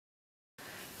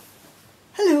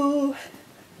Hello,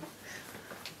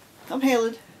 I'm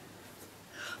Helen.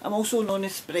 I'm also known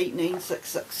as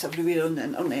Sprite966 everywhere on the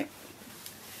internet.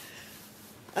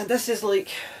 And this is like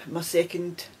my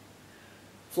second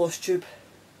Flosstube.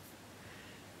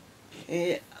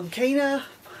 I'm kinda,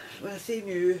 when I say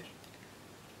new,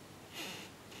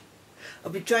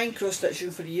 I've been trying cross stitching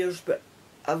for years, but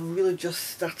I've really just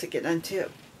started getting into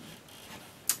it.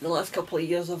 The last couple of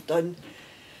years I've done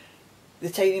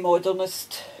the Tiny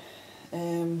Modernist,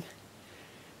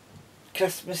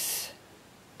 Christmas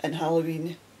and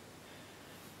Halloween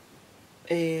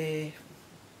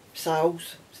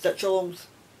sales, stitch-alongs,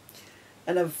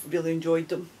 and I've really enjoyed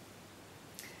them.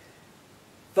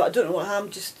 But I don't know what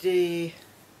happened, just maybe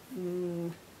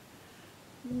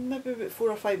about 4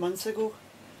 or 5 months ago,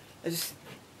 I just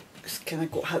kind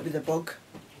of got hit with the bug,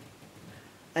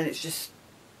 and it's just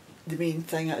the main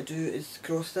thing I do is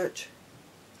cross stitch,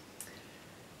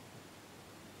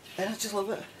 and I just love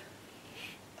it.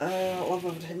 I love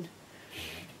everything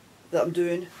that I'm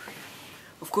doing.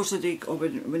 Of course I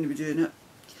wouldn't be doing it,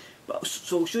 but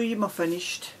so I'll show you my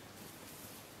finished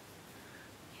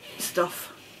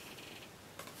stuff.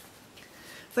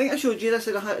 I think I showed you this,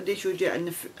 and I showed you it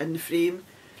in the frame.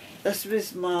 This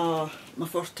was my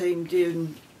first time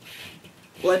doing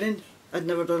linen. I'd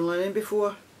never done linen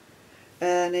before,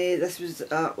 and this was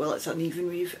well, it's an even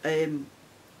weave,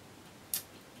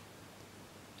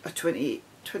 a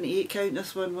 28 count.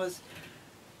 This one was.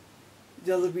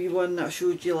 The other wee one that I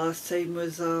showed you last time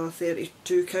was a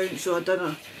 32 count, so I'd done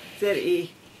a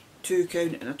 32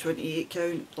 count and a 28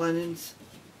 count linens.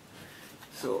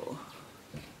 So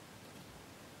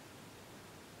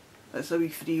that's a wee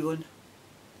free one.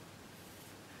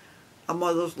 A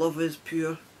Mother's Love is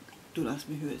Pure. Don't ask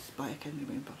me who it's by, I can't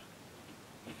remember.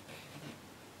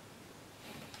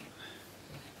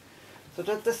 So I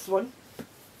did this one.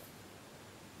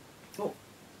 Oh,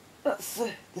 that's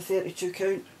the 32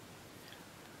 count.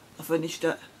 I finished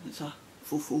it. It's a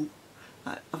full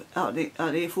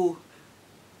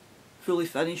fully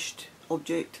finished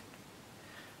object,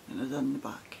 and it's in the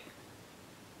back.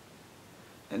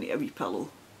 I need a wee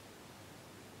pillow.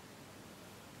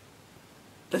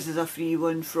 This is a free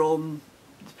one from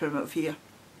the Primitive here.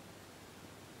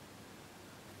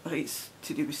 It's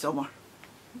to do with summer.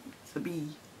 It's a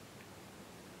bee.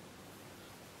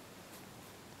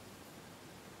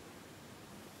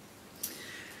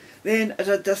 Then I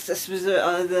did this. This was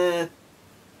the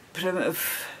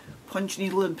Primitive Punch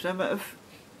Needle and Primitive,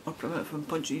 or Primitive and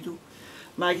Punch Needle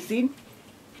magazine,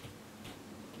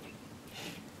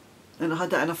 and I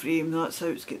had it in a frame. That's how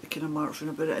it's got the kind of marks on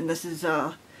about it. And this is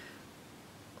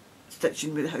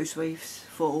stitching with the Housewives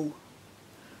fall.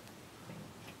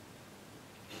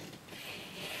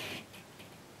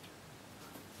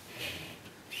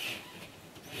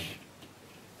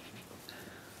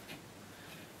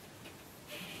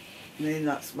 And then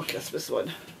that's my Christmas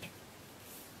one.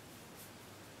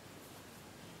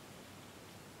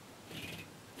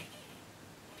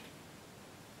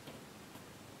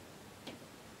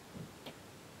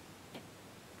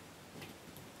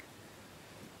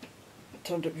 It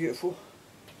turned out beautiful.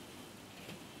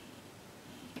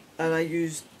 And I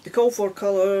used the Call for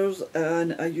colours,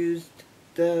 and I used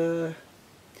the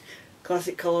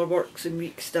Classic Colour Works and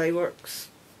Weeks Dye Works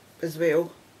as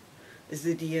well as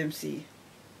the DMC.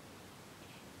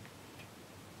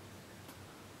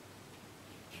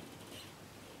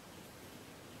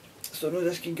 So I know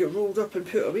this can get rolled up and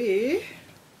put away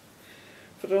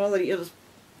for another year. There's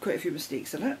quite a few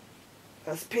mistakes in it.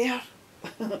 That's pear.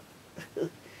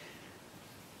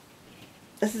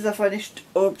 This is a finished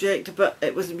object, but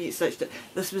it wasn't me that stitched it.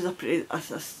 This was a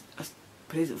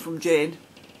present from Jen.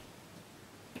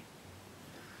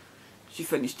 She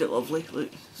finished it lovely.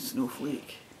 Look,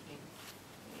 snowflake.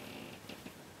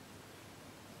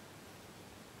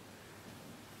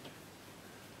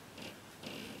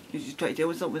 You just try to deal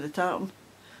with something with the tartan.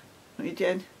 What are you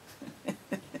doing?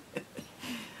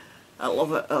 I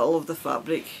love it. I love the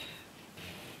fabric.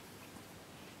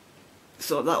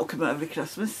 So that'll come out every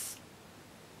Christmas.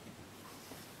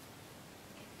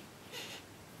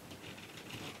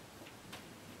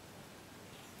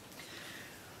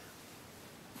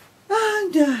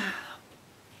 And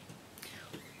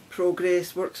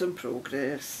progress, works in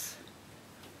progress.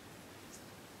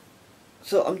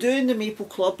 So I'm doing the Maple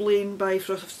Club Lane by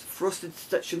Frosted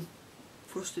Stitching.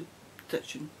 Frosted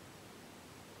Stitching.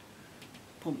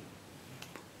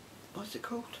 What's it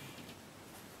called?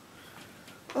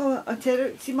 Oh, I tell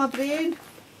you, see my brain?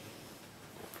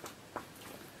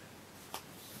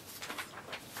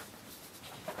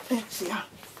 It's here.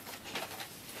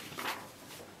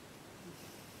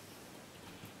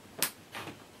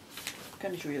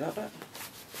 Can I show you that bit?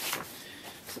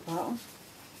 It's the pattern.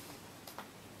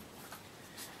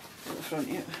 At the front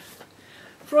yet.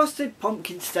 Frosted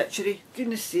Pumpkin Stitchery,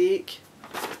 goodness sake.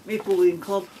 Maple Lane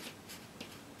Club.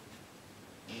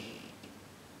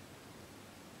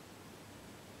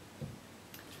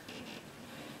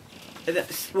 And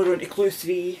we're on to clue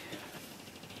 3.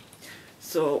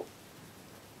 So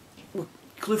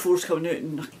clue 4's coming out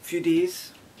in a few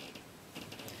days.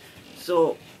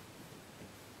 So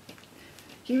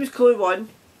he was clue 1,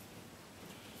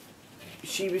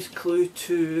 she was clue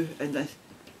 2, and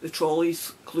the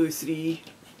trolley's clue 3.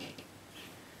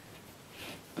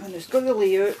 And it's got the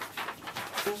layout.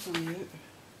 There's the layout.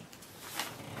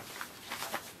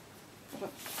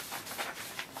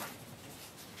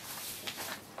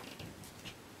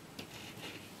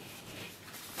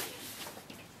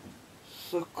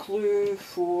 So clue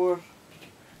 4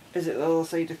 is at the other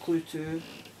side of clue 2.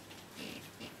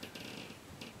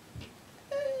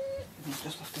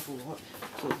 Just have to follow it.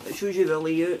 So it shows you the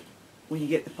layout when you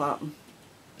get the pattern,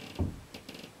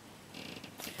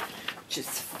 which is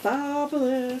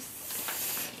fabulous.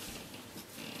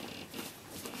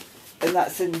 And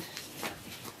that's in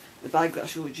the bag that I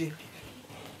showed you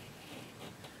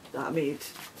that I made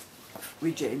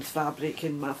with Jen's fabric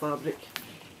and my fabric.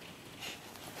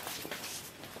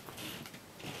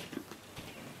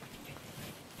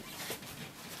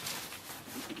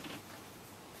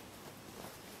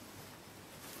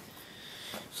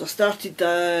 So I started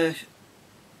the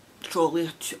trolley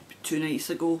 2 nights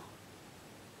ago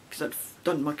because I'd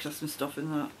done my Christmas stuff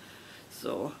in that,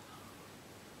 so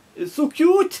it's so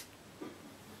cute.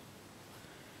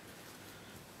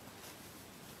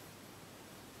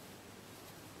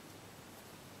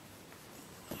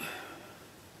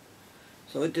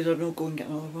 So did I not go and get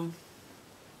another one?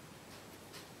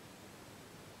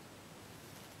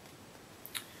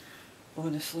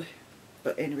 Honestly.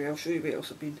 But anyway, I'll show you what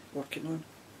else I've been working on.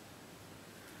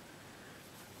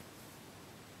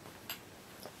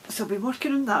 So I've been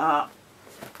working on that.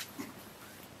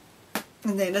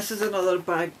 And then this is another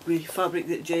bag with fabric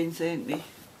that Jen sent me.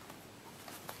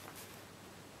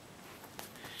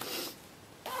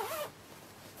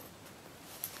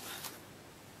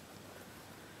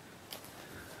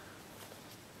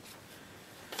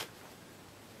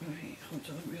 Right, hold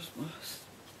on, where's my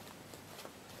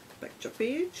picture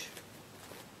page?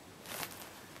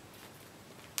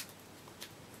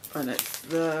 And it's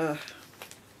the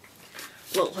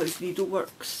Little House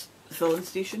Needleworks filling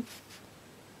station.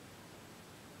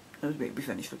 I was meant to be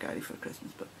finished for Gary for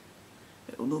Christmas, but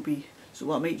it'll no be. So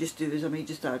what I might just do is I might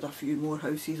just add a few more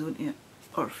houses onto it,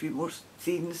 or a few more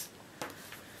scenes.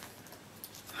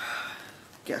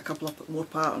 Get a couple of more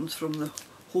patterns from the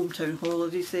Hometown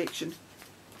Holiday section.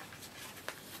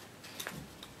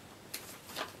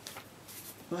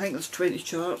 I think there's 20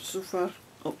 charts so far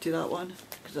up to that one,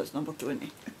 because that's number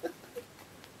 20.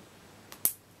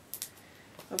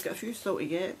 I've got a few still to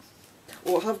get.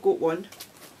 Oh, I have got one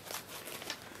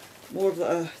more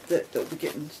that'll be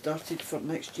getting started for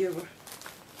next year,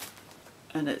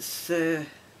 and it's the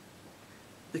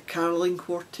Caroling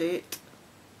Quartet.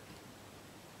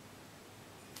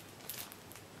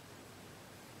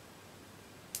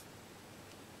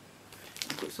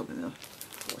 I've got something there.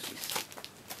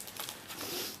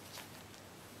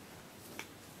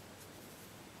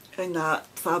 And that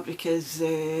fabric is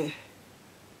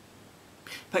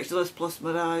Pictureless plus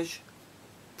Mirage,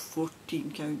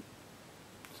 14 count.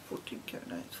 It's 14 count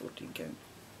now, it's 14 count.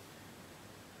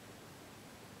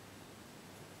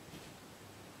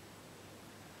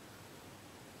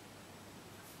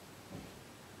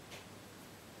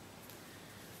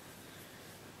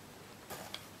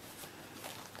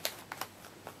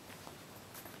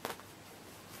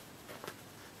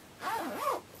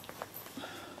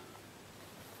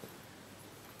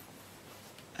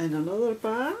 And another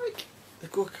bag, the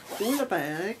Coca-Cola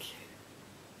bag.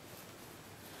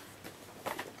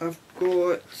 I've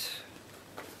got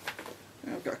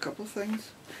a couple of things.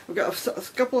 I've got a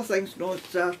couple of things not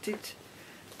started.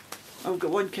 I've got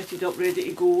one kitted up ready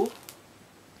to go.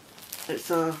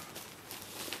 It's a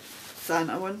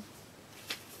Santa one.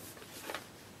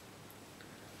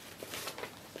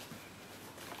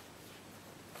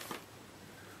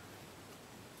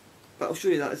 But I'll show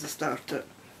you that as a starter.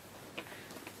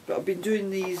 But I've been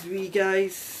doing these wee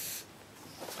guys.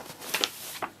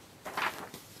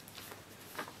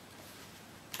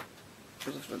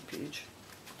 Here's the front page.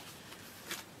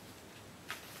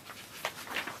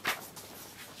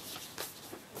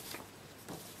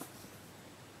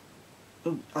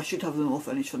 Oh, I should have them all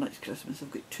finished for next Christmas.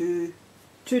 I've got two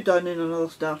done and another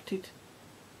started.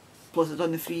 Plus I've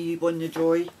done the free one, the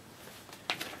Joy.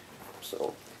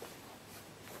 so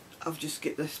I've just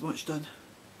get this much done.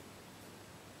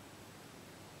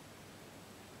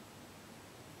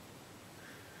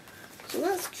 So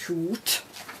that's cute.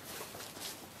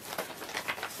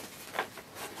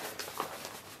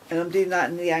 And I'm doing that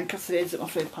in the anchor threads that my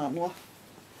friend Pamela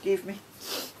gave me.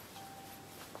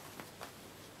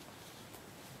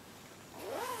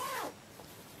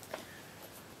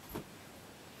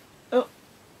 Oh.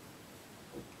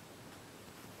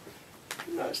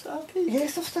 You not started?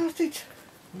 Yes, I've started.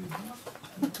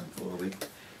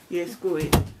 Yes, go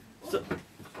away. So,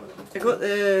 I got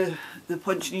the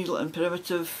punch needle and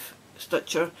primitive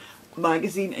stitcher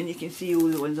magazine, and you can see all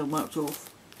the ones I've marked off.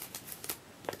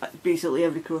 Basically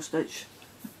every cross stitch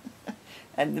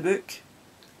in the book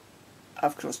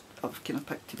I've kind of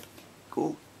picked to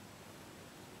go.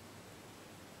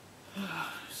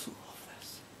 So love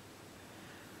this.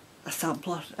 A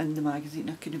sampler in the magazine,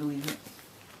 I couldn't believe it.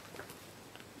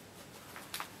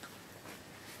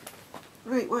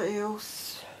 Right, what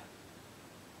else?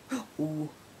 Oh,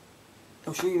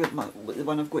 I'll show you what the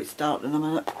one I've got to start in a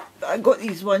minute. I got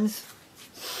these ones.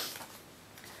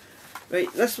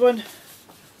 Right, this one,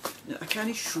 now, I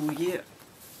can't show you it,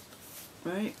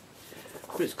 right?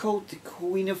 But it's called the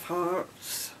Queen of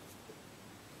Hearts.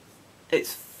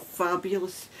 It's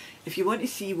fabulous. If you want to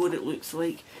see what it looks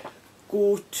like,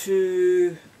 go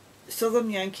to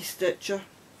Southern Yankee Stitcher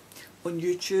on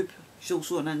YouTube. She's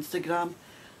also on Instagram,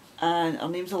 and her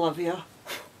name's Olivia.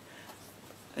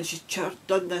 And she's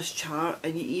done this chart,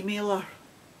 and you email her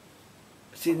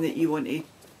saying that you want to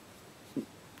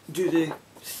do the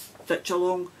stitch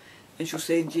along, and she'll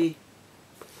send you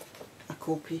a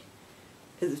copy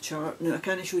of the chart. Now I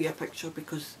can't show you a picture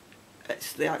because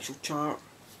it's the actual chart.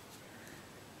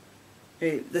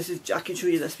 This is, I can show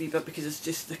you this wee bit because it's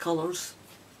just the colours.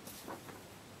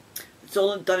 It's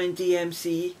all done in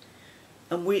DMC.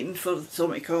 I'm waiting for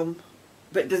some to come,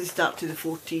 but it doesn't start to the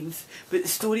 14th. But the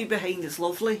story behind it's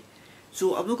lovely.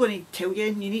 So I'm not going to tell you,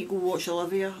 you need to go watch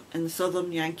Olivia in the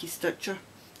Southern Yankee Stitcher.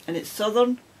 And it's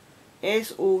Southern,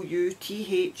 S-O-U-T-H-E-R-N,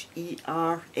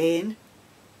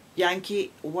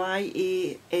 Yankee,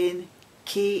 Y-A-N-K-E-E,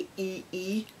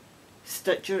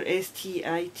 Stitcher,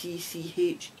 S-T-I-T-C-H-E-R.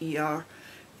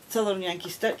 Southern Yankee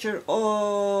Stitcher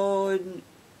on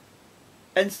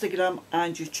Instagram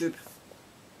and YouTube.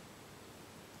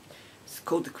 It's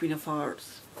called the Queen of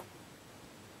Hearts.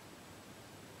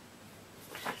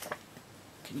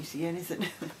 Can you see anything?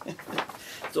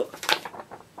 So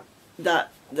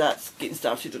that's getting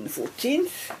started on the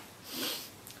 14th.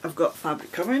 I've got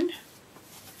fabric coming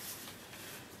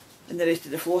and the rest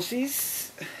of the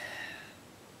flosses.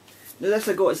 Now this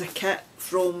I got as a kit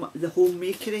from the Home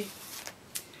Makery.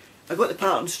 I got the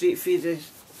pattern straight for the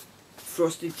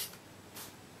Frosted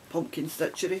Pumpkin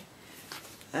Stitchery,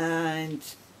 and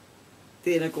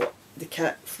then I got the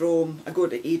kit from, I got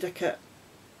the Ada kit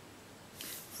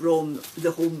from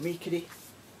the Home Makery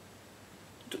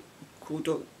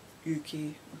 .co.uk,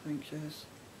 I think it is,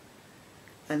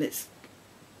 and it's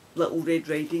Little Red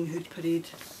Riding Hood Parade.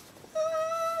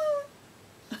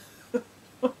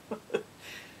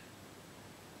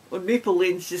 Well, Maple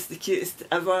Lane's just the cutest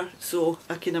ever, so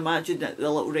I can imagine that the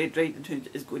Little Red Riding Hood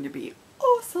is going to be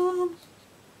awesome.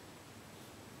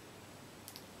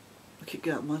 I could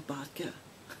get out my basket.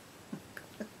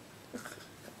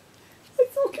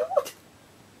 It's so cute.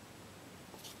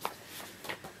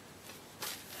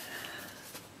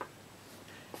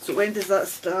 So when does that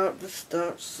start? This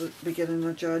starts at the beginning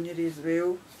of January as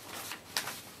well.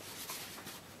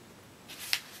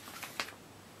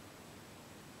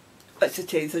 It's the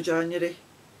 10th of January,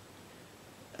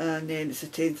 and then it's the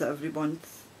 10th of every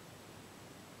month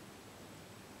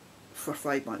for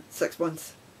 5 months, 6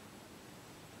 months.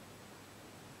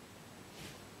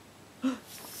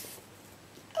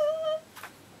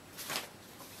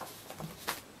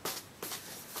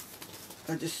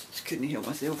 I just couldn't help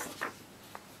myself.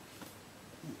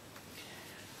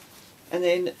 And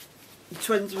then the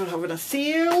twins were having a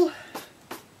sale.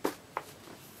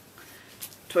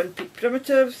 Twin Peak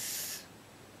Primitives.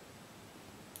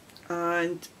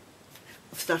 And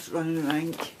I've started running an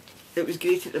ink. It was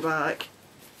great at the back,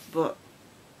 but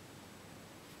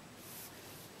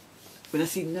when I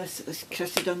seen this,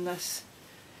 Chrissy done this.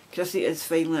 Chrissy is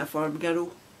finally a farm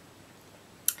girl,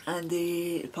 and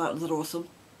the patterns are awesome,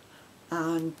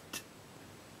 and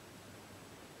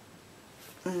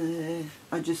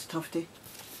I just have to.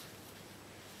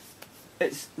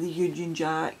 It's the Union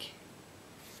Jack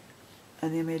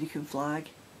and the American flag.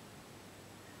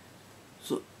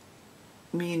 So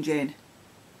me and Jen.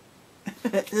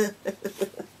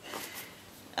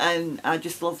 And I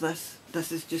just love this.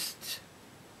 This is just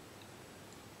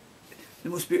the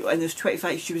most beautiful, and there's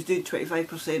 25, she was doing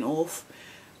 25% off,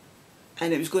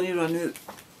 and it was going to run out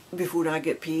before I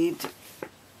get paid.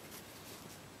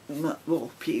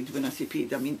 Well, paid, when I say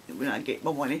paid, I mean when I get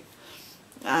my money.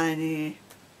 And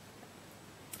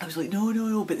I was like,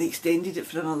 no, but they extended it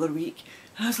for another week.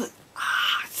 And I was like,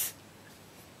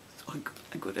 so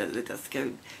I got rid of the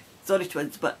discount. Sorry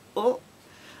twins, but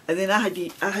and then I had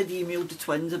emailed the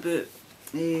twins about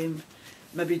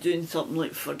maybe doing something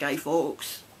like for Guy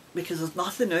Fawkes, because there's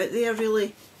nothing out there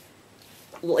really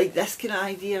like this kind of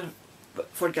idea but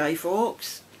for Guy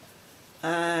Fawkes.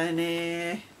 And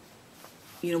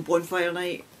you know, bonfire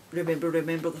night, remember the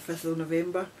 5th of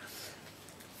November.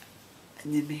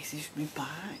 And they messaged me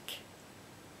back,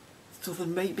 so there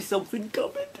might be something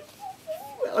coming.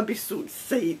 That'll be so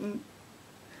exciting.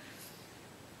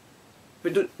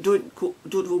 But don't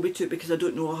hold me to it, because I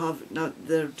don't know. I have now.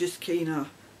 They're just kind of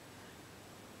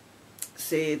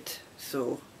said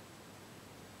so.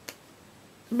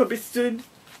 Maybe soon.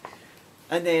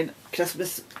 And then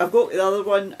Christmas. I've got the other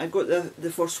one. I got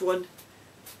the first one.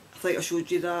 I think I showed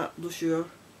you that. Not sure.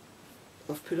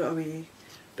 I've put it away.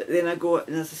 But then I got,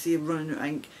 and as I say, I'm running out of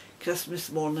ink.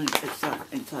 Christmas morning. It's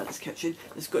into this kitchen.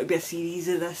 There's got to be a series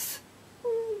of this.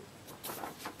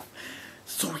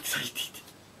 So excited.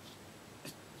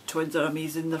 The twins are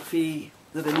amazing. They're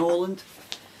in Holland.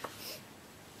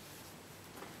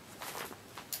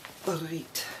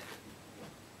 Alright.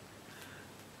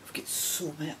 I've got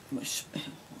so much.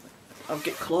 I've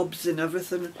got clubs and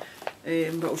everything.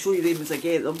 But I'll show you them as I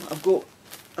get them. I've got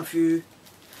a few.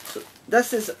 So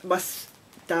this is my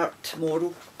start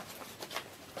tomorrow.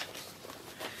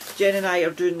 Jen and I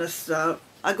are doing this. I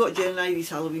got Jen and I these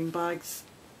Halloween bags.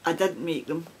 I didn't make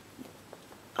them.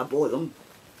 I bought them.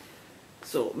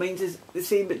 So mine's is the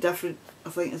same but different. I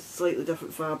think it's slightly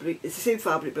different fabric. It's the same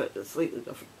fabric but it's slightly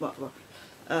different, whatever.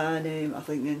 And I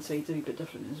think the inside's a wee bit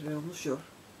different as well, I'm not sure.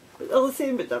 But they're the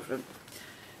same but different.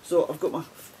 So I've got my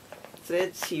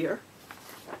threads here.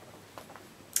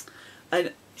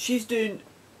 And she's doing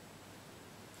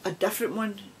a different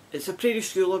one. It's a prairie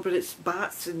schooler, but it's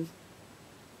bats and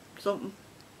something.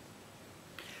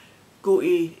 Go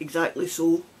to Exactly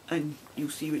So and you'll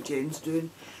see what Jen's doing.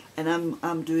 And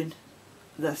I'm doing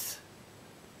this.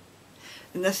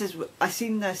 And this is, I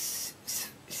seen this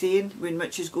saying when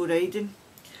witches go riding,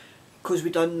 because we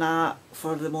done that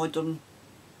for the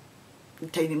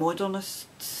Tiny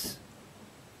Modernists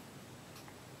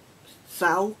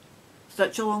Sal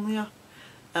stitch along there.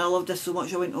 And I loved this so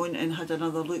much I went on and had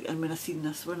another look, and when I seen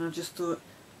this one I just thought,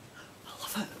 I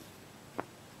love it.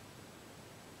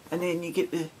 And then you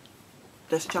get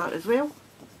this chart as well.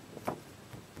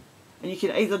 And you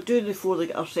can either do the four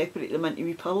like or separate them into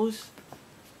wee pillows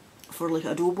for like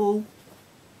a dough bowl,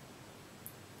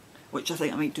 which I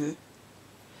think I might do.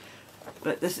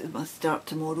 But this is my start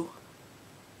tomorrow.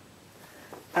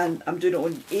 And I'm doing it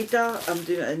on Ada, I'm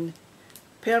doing it in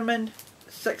Permin,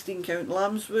 16 count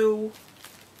lamb's wool.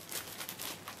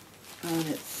 And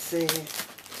it's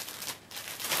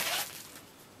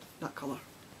that colour.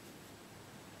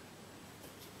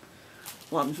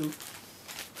 Lamb's wool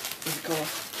is the colour.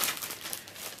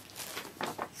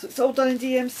 So it's all done in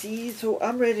DMC, so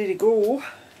I'm ready to go.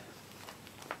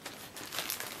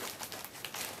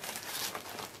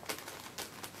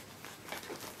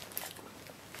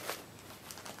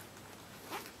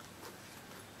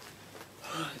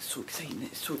 Oh, it's so exciting,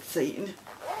 it's so exciting.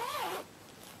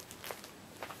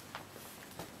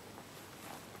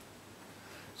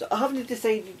 So I haven't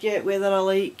decided yet whether I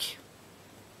like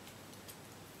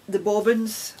the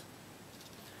bobbins.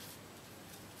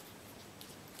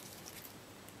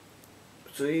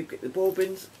 So you've got the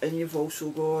bobbins and you've also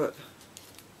got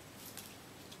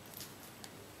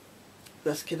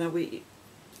this kind of weight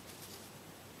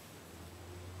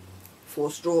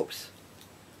floss drops.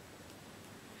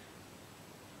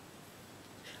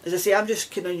 As I say, I'm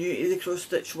just kind of new to the cross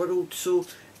stitch world, so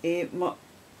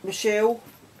Michelle,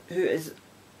 who is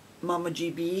Mama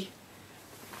GB,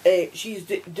 she's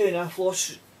doing a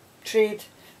floss trade,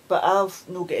 but I've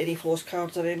not got any floss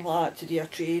cards or anything like that to do a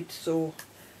trade, so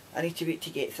I need to wait to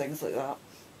get things like that.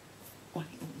 Oh, I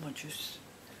need to open my juice.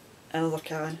 Another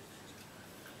can.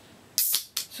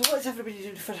 So what is everybody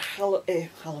doing for Halloween?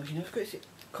 I was going to say,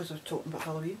 because I was talking about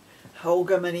Halloween.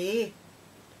 Halloween.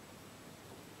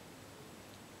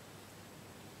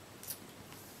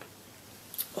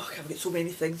 Oh, I've got so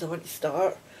many things I want to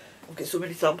start. I've got so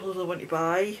many samples I want to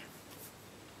buy.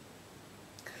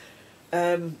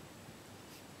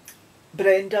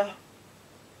 Brenda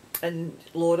and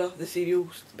Laura,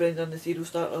 Brenda and the serial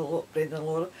starter, Brenda and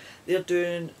Laura, they're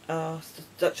doing a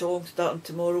stitch along starting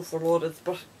tomorrow for Laura's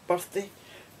birthday.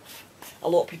 a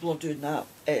lot of people are doing that.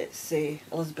 It's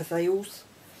Elizabeth Isles.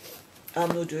 I'm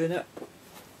not doing it.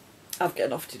 I've got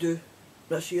enough to do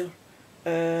this year.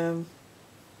 And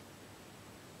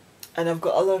I've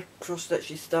got other cross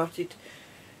stitches started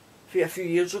a few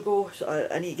years ago, so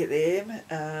I need to get them,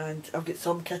 and I've got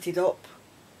some kitted up,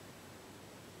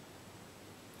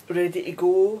 ready to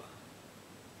go.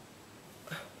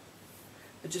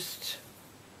 I just,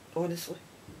 honestly,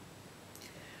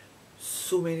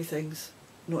 so many things,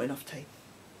 not enough time.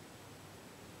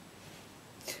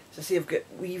 So I say I've got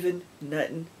weaving,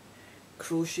 knitting,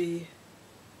 crochet,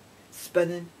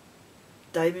 spinning,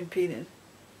 diamond painting.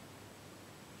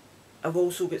 I've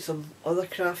also got some other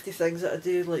crafty things that I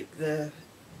do, like the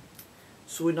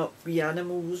sewing up wee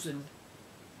animals, and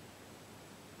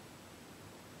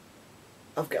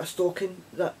I've got a stocking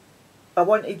that I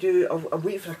want to do. I'm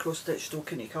waiting for a cross stitch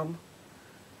stocking to come.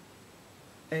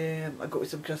 I got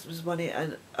with some Christmas money,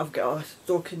 and I've got a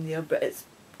stocking there, but it's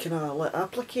kind of like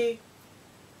applique,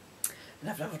 and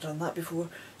I've never done that before,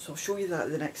 so I'll show you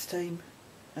that the next time.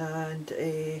 And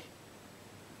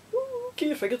keep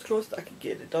your fingers crossed that I can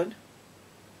get it done.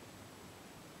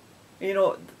 You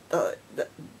know,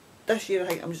 this year I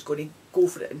think I'm just going to go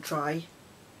for it and try.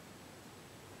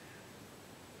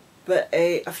 But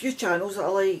a few channels that I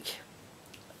like.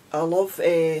 I love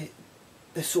the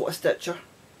Sort of Stitcher.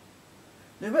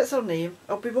 Now what's her name?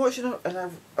 I'll be watching her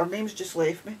and her name's just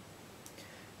left me.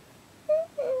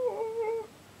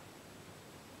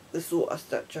 The Sort of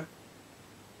Stitcher.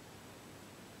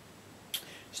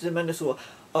 She's in Minnesota.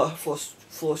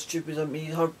 Flosstube was on me.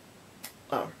 Her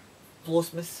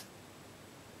Flossmas.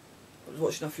 I was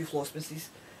watching a few Flossmasses.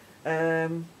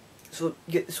 So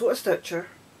you get the Sort of Stitcher.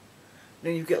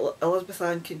 Then you've got Elizabeth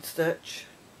Ankin Stitch.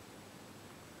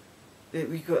 Then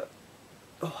we got,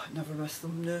 oh, I never miss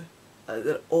them now.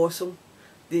 They're awesome.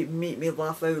 They make me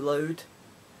laugh out loud.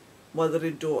 Mother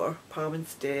and Daughter, Pam and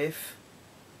Steph.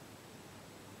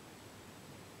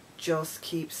 Just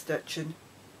Keep Stitching.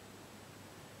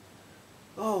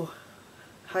 Oh,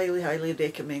 highly, highly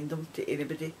recommend them to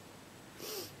anybody.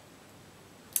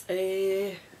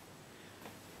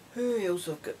 Who else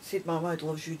I've got? Said Mama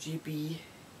Loves You GB.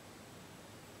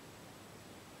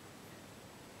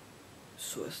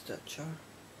 Sort of Stitcher.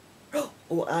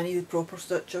 Oh, Annie the Proper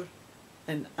Stitcher.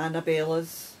 And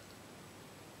Annabella's.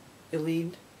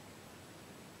 Elaine.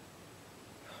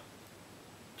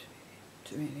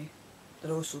 Too many.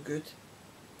 They're all so good.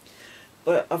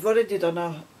 But I've already done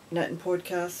a knitting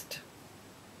podcast,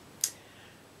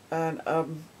 and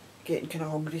I'm getting kind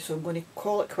of hungry, so I'm going to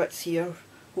call it quits here.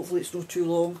 Hopefully it's not too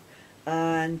long,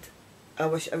 and I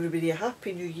wish everybody a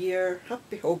happy new year,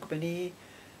 happy Hogmanay,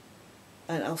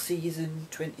 and I'll see you in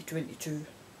 2022.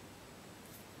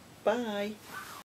 Bye.